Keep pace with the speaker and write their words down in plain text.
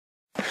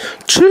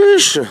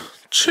tschüss,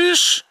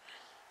 tschüss.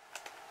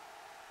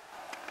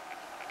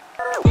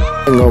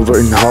 Hangover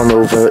in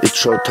Hannover, ich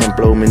schaut am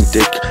Blau mein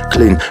Dick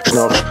clean.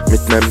 Schnarchst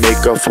mit nem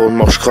Megafon,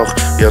 machst Krach,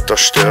 ja das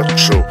stört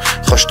schon.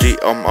 Kannst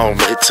dich am Arm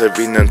ritzen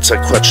wie ein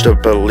zerquetschter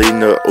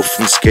Berliner. Auf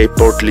dem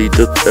Skateboard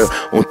leidet er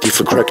und die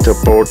vercrackten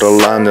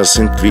Borderliner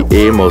sind wie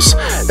Emos,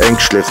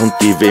 ängstlich und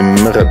die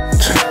wimmert.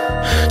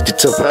 Die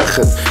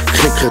zerbrechen,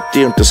 knicken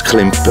die und das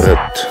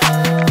klimpert.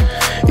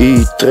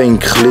 Ich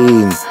trink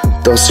clean,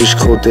 das ist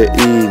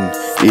Kodein.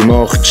 Ich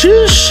mach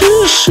tschüss,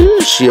 tschüss,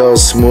 tschüss, ja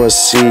es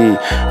muss sein.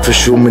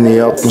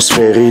 Verschwommene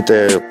Atmosphäre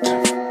dort.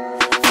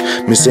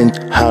 Wir sind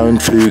hau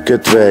und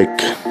fliegen weg.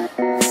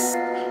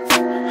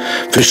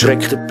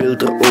 Verschreckte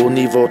Bilder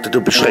ohne Worte,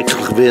 du bist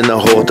schrecklich wie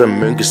eine Horde.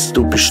 Münges,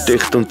 du bist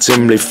dicht und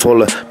ziemlich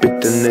voll.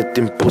 Bitte nicht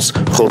im Bus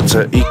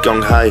kotzen, ich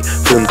gang heim,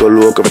 Film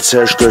schauen, aber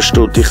zuerst tust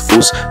du dich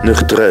aus.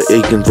 Nüchtern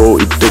irgendwo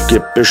in der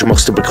Gebüsch,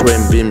 machst du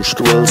bequem wie im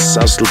Stuhl.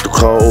 Sessel, du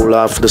K.O.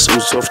 laufen, das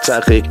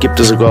Ausrufzeichen, ich geb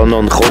dir sogar noch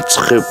einen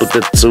Kotzkörper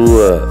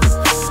dazu.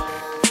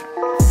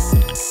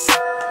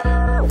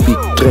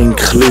 Ich trink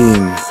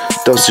clean,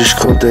 das ist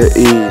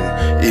Kodein.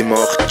 Ich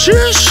mach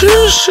tschüss,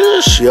 tschüss,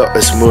 tschüss, ja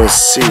es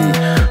muss sein.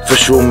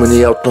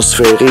 Verschwommene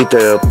Atmosphäre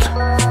dort.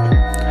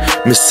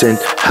 Wir sind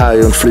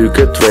high und fliegen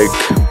weg.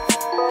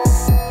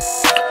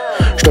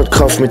 Statt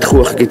Kaffee mit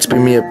Kuchen gibt's bei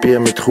mir Bier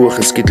mit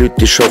Kuchen. Es gibt Leute,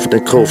 die schaffen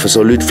nicht kaufen.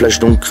 So Leute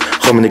fleischdunkel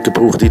kann man nicht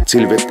gebrauchen. Die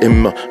Ziel wird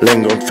immer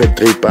länger und fett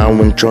drin. Baum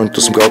und Joint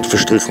aus dem Garten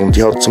verstrichen. Und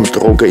ich hab zum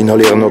Drogen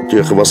inhalieren noch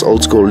Tücher. Was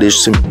oldschool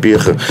ist, sind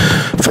Bücher.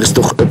 Friss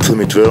doch Äpfel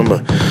mit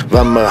Würmern.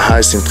 Wenn wir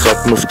heiß sind,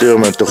 Treppen auf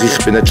Türmen. Doch ich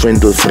bin nicht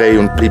schwindelfrei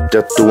und bleib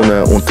der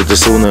Tunnel unter der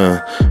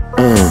Sonne.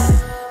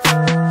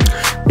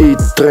 Ich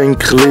trink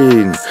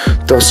clean,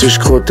 das ist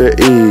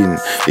Kodein.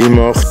 Ich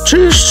mach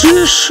tschüss,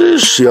 tschüss,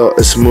 tschüss, ja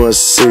es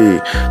muss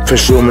sein.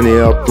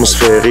 Verschwommene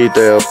Atmosphäre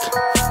dort.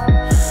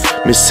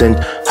 Wir sind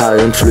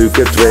high und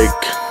fliegen weg.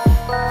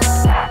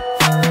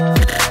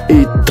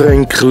 Ich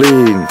trink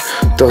clean,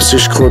 das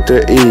ist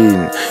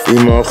Kodein. Ich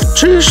mach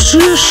tschüss,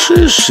 tschüss,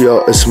 tschüss, ja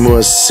es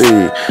muss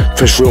sein.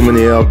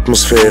 Verschwommene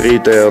Atmosphäre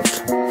dort.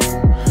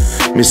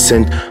 Wir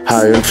sind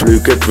high und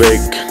fliegen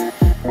weg.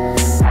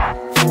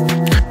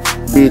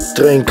 Ich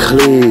trink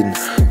clean,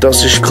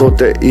 das ist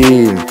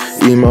Kodein.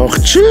 Ich mach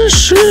tschüss,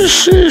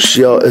 tschüss, tschüss,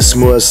 ja es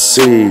muss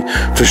sein.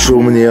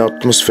 Verschwommene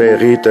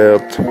Atmosphäre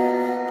dort.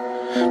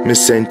 Wir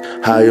sind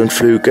high und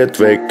fliegen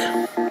weg.